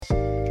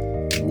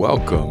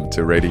Welcome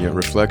to Radiant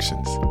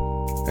Reflections,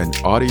 an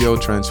audio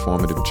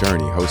transformative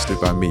journey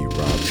hosted by me,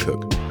 Rob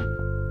Cook.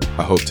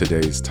 I hope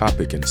today's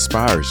topic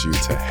inspires you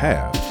to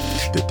have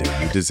the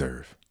day you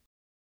deserve.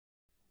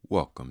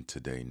 Welcome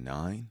to day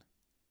 9,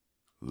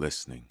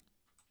 listening.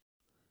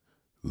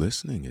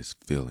 Listening is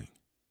feeling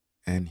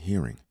and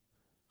hearing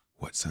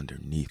what's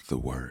underneath the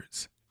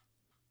words.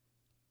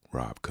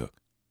 Rob Cook.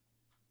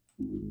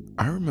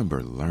 I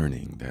remember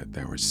learning that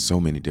there were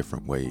so many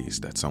different ways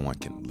that someone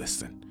can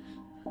listen.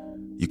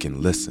 You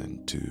can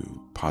listen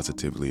to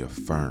positively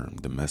affirm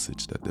the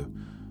message that the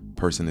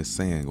person is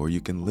saying, or you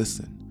can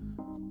listen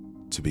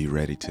to be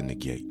ready to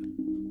negate.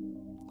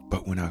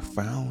 But when I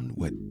found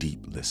what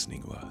deep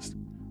listening was,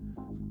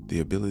 the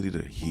ability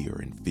to hear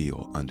and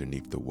feel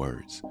underneath the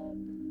words,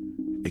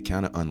 it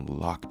kind of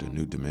unlocked a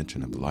new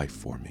dimension of life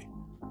for me.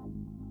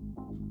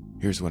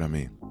 Here's what I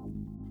mean.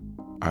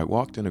 I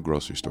walked in a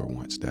grocery store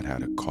once that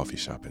had a coffee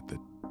shop at the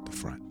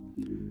front.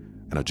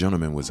 And a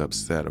gentleman was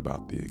upset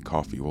about the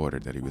coffee order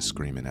that he was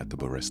screaming at the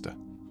barista.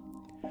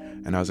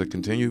 And as I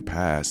continued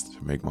past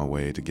to make my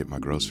way to get my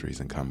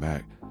groceries and come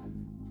back,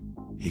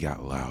 he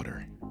got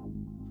louder.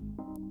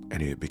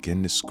 And he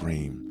began to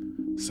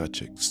scream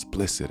such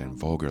explicit and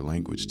vulgar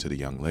language to the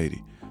young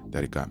lady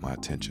that it got my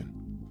attention.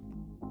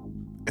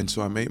 And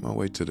so I made my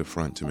way to the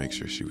front to make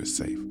sure she was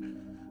safe.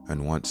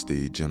 And once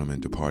the gentleman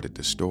departed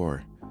the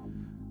store,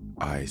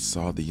 I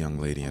saw the young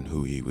lady and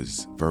who he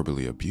was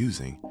verbally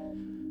abusing,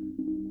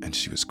 and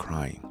she was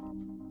crying.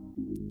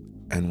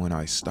 And when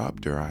I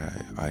stopped her,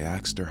 I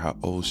asked her how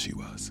old she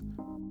was.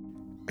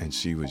 And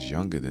she was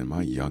younger than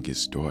my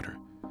youngest daughter.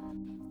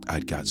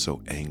 I'd got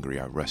so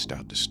angry I rushed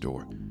out the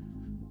store.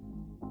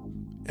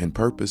 In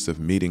purpose of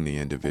meeting the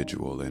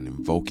individual and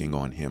invoking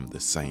on him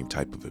the same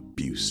type of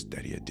abuse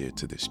that he had did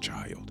to this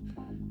child,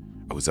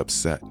 I was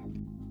upset,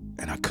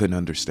 and I couldn't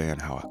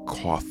understand how a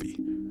coffee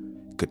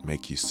could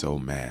make you so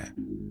mad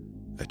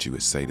that you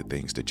would say the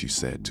things that you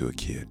said to a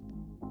kid.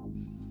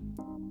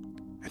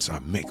 And so I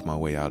make my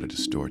way out of the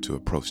store to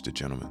approach the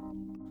gentleman.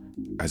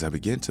 As I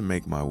begin to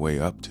make my way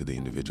up to the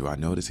individual, I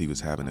noticed he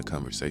was having a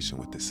conversation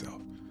with himself.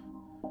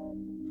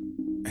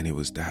 And it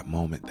was that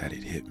moment that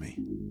it hit me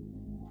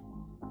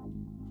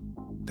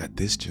that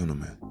this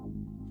gentleman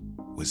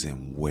was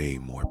in way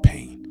more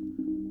pain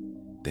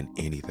than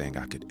anything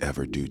I could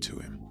ever do to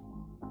him.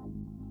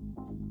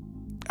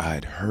 I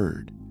had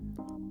heard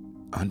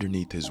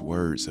underneath his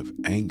words of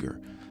anger,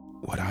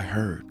 what I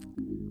heard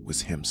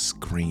was him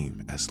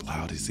scream as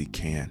loud as he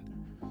can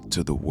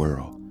to the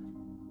world,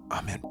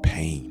 "I'm in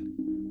pain.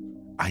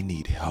 I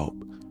need help.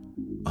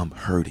 I'm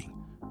hurting.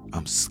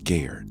 I'm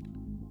scared."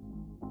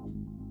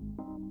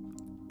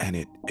 And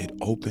it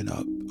opened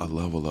up a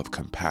level of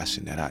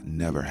compassion that I'd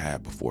never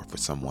had before for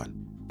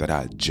someone that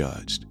I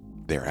judged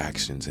their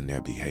actions and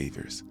their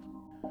behaviors.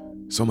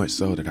 So much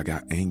so that I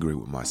got angry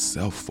with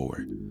myself for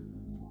it.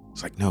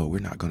 It's like, no, we're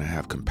not going to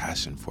have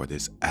compassion for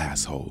this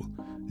asshole.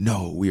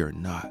 No, we are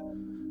not.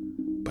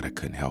 But I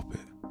couldn't help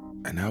it.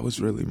 And that was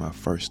really my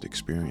first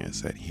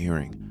experience at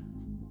hearing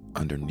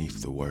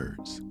underneath the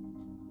words.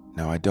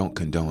 Now, I don't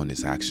condone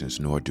his actions,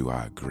 nor do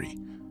I agree.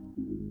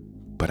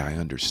 But I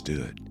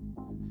understood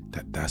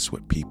that that's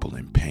what people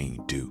in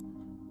pain do,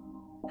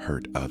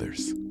 hurt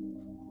others.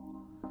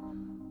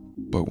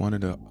 But one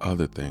of the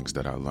other things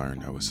that I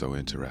learned that was so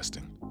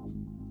interesting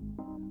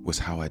was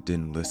how I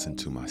didn't listen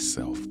to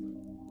myself.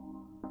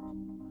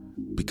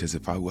 Because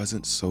if I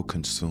wasn't so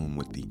consumed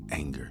with the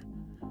anger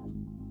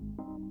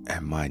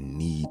and my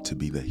need to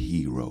be the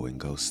hero and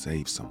go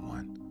save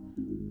someone,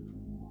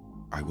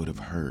 I would have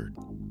heard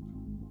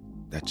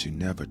that you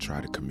never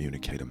try to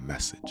communicate a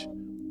message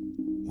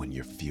when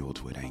you're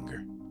fueled with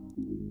anger.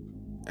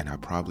 And I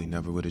probably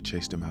never would have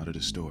chased him out of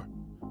the store.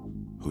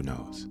 Who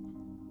knows?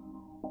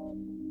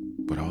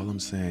 But all I'm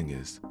saying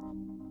is,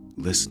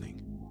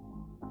 listening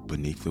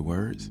beneath the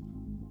words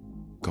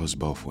goes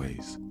both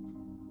ways.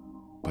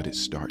 But it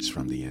starts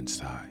from the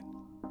inside.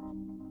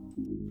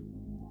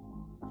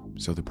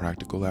 So the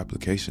practical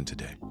application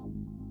today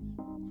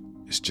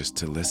is just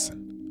to listen,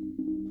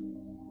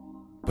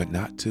 but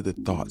not to the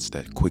thoughts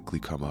that quickly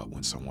come up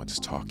when someone's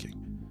talking.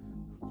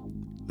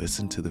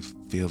 Listen to the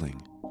feeling.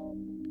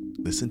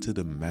 Listen to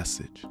the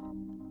message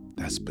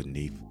that's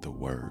beneath the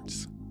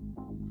words.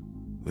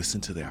 Listen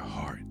to their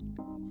heart,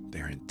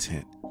 their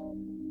intent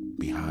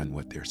behind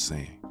what they're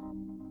saying,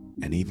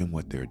 and even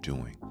what they're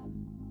doing.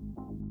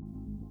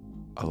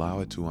 Allow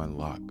it to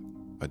unlock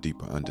a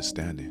deeper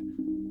understanding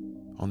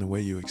on the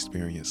way you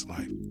experience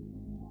life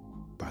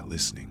by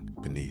listening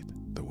beneath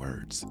the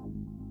words.